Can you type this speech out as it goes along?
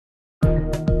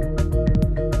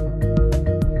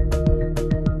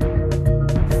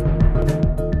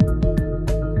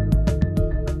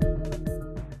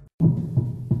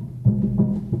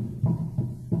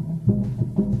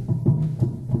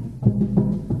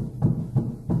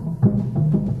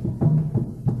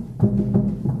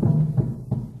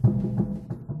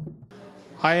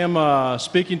I am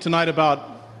speaking tonight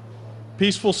about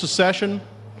peaceful secession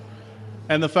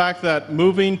and the fact that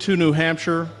moving to New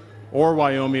Hampshire or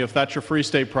Wyoming, if that's your free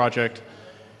state project,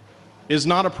 is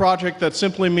not a project that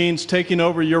simply means taking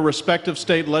over your respective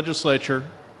state legislature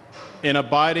and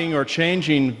abiding or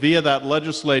changing via that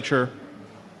legislature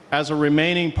as a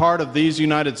remaining part of these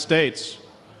United States.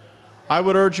 I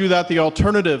would urge you that the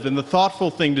alternative and the thoughtful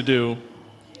thing to do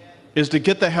is to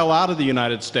get the hell out of the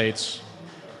United States,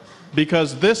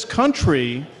 because this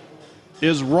country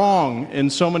is wrong in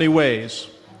so many ways.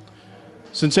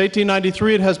 Since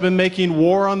 1893, it has been making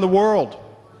war on the world,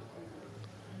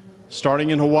 starting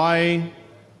in Hawaii,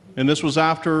 and this was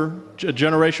after a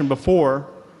generation before.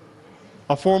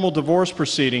 A formal divorce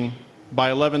proceeding by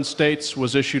 11 states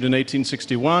was issued in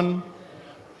 1861.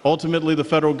 Ultimately, the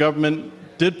federal government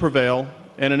did prevail,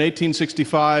 and in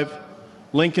 1865,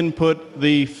 Lincoln put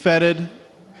the fetid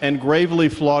and gravely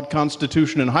flawed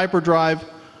Constitution in hyperdrive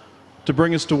to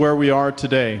bring us to where we are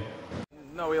today.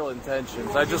 No ill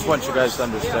intentions. I just want you guys to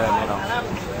understand,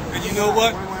 And you know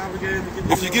what?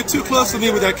 If you get too close to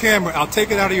me with that camera, I'll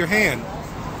take it out of your hand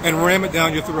and ram it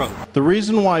down your throat. The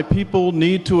reason why people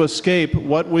need to escape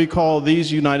what we call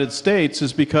these United States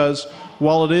is because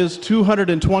while it is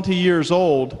 220 years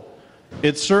old,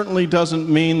 it certainly doesn't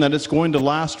mean that it's going to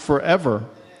last forever.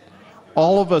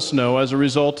 All of us know, as a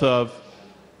result of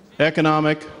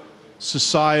economic,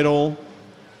 societal,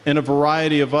 and a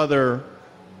variety of other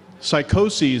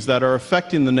psychoses that are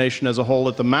affecting the nation as a whole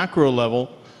at the macro level,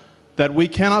 that we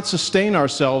cannot sustain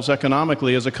ourselves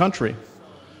economically as a country.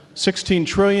 $16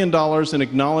 trillion in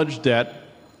acknowledged debt,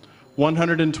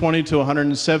 $120 to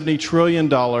 $170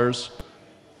 trillion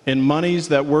in monies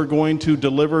that we're going to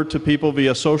deliver to people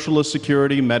via Social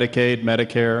Security, Medicaid,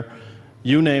 Medicare,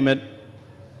 you name it.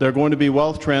 They're going to be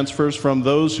wealth transfers from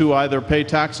those who either pay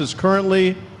taxes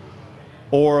currently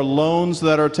or loans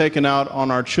that are taken out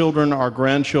on our children, our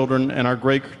grandchildren, and our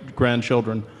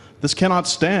great-grandchildren. This cannot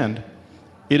stand.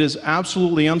 It is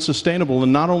absolutely unsustainable,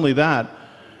 and not only that,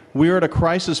 we are at a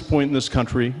crisis point in this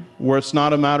country where it's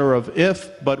not a matter of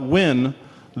if, but when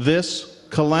this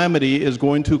calamity is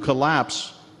going to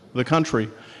collapse the country.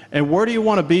 And where do you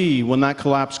want to be when that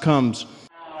collapse comes?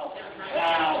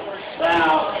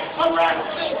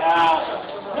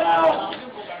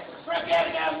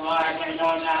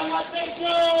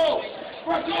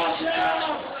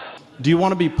 Do you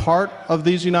want to be part of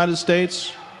these United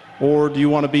States, or do you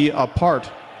want to be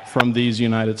apart from these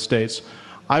United States?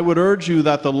 I would urge you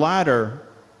that the latter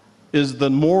is the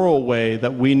moral way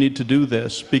that we need to do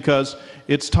this, because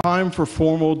it's time for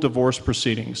formal divorce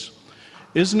proceedings.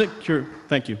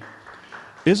 Thank you.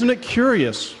 Isn't it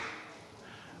curious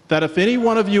that if any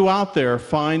one of you out there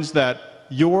finds that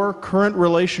your current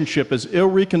relationship is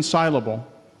irreconcilable,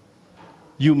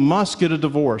 you must get a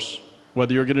divorce,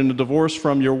 whether you're getting a divorce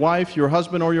from your wife, your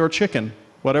husband, or your chicken,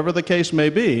 whatever the case may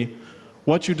be.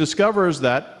 What you discover is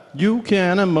that you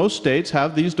can, in most states,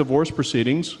 have these divorce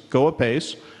proceedings go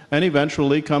apace and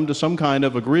eventually come to some kind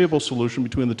of agreeable solution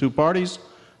between the two parties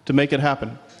to make it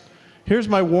happen. Here's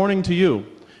my warning to you.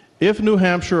 If New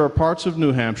Hampshire or parts of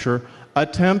New Hampshire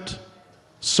attempt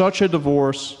such a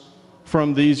divorce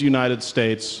from these United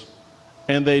States,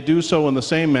 and they do so in the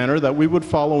same manner that we would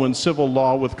follow in civil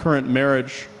law with current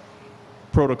marriage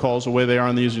protocols the way they are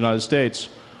in these United States,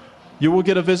 you will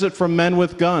get a visit from men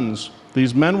with guns.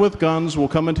 These men with guns will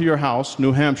come into your house,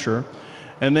 New Hampshire,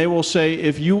 and they will say,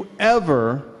 if you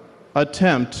ever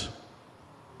attempt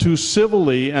to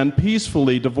civilly and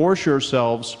peacefully divorce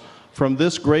yourselves from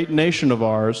this great nation of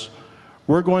ours,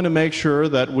 we're going to make sure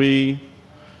that we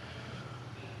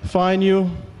fine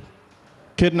you,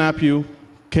 kidnap you,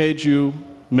 cage you,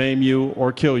 maim you,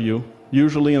 or kill you,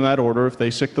 usually in that order if they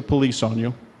sick the police on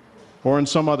you, or in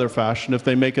some other fashion if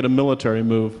they make it a military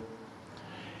move.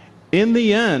 In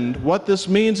the end, what this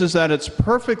means is that it's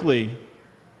perfectly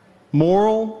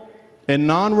moral and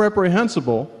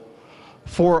non-reprehensible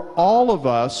for all of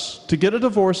us to get a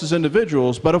divorce as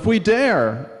individuals, but if we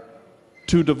dare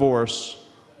to divorce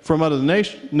from other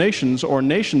nations or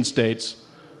nation-states,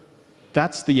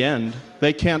 that's the end.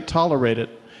 They can't tolerate it.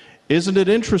 Isn't it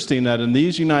interesting that in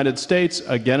these United States,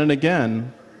 again and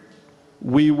again,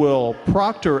 we will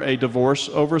proctor a divorce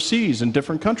overseas in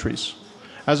different countries?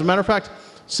 As a matter of fact,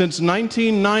 since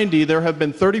 1990, there have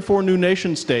been 34 new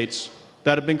nation-states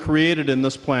that have been created in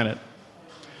this planet.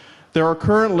 There are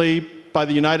currently, by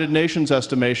the United Nations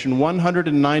estimation,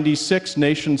 196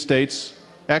 nation-states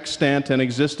extant and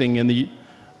existing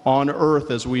on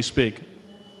Earth as we speak.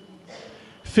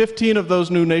 15 of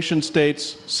those new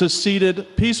nation-states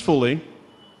seceded peacefully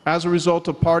as a result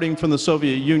of parting from the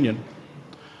Soviet Union.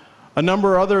 A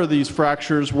number of other of these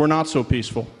fractures were not so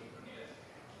peaceful.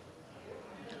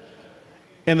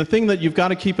 And the thing that you've got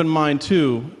to keep in mind,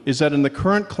 too, is that in the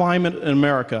current climate in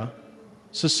America,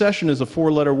 secession is a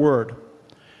four-letter word.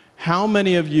 How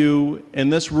many of you in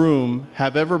this room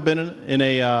have ever been in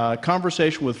a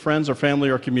conversation with friends or family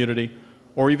or community,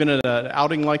 or even at an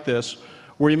outing like this,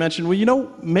 where you mentioned, well, you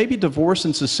know, maybe divorce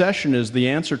and secession is the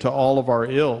answer to all of our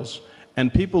ills,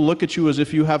 and people look at you as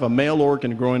if you have a male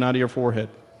organ growing out of your forehead?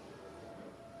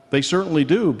 They certainly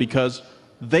do, because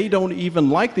they don't even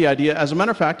like the idea. As a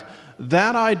matter of fact,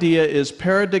 that idea is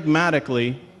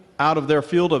paradigmatically out of their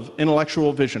field of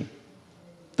intellectual vision.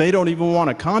 They don't even want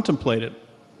to contemplate it.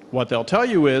 What they'll tell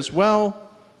you is, well,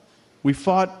 we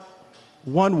fought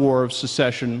one war of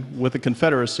secession with the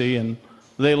Confederacy and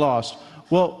they lost.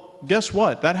 Well, guess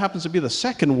what? That happens to be the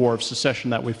second war of secession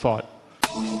that we fought.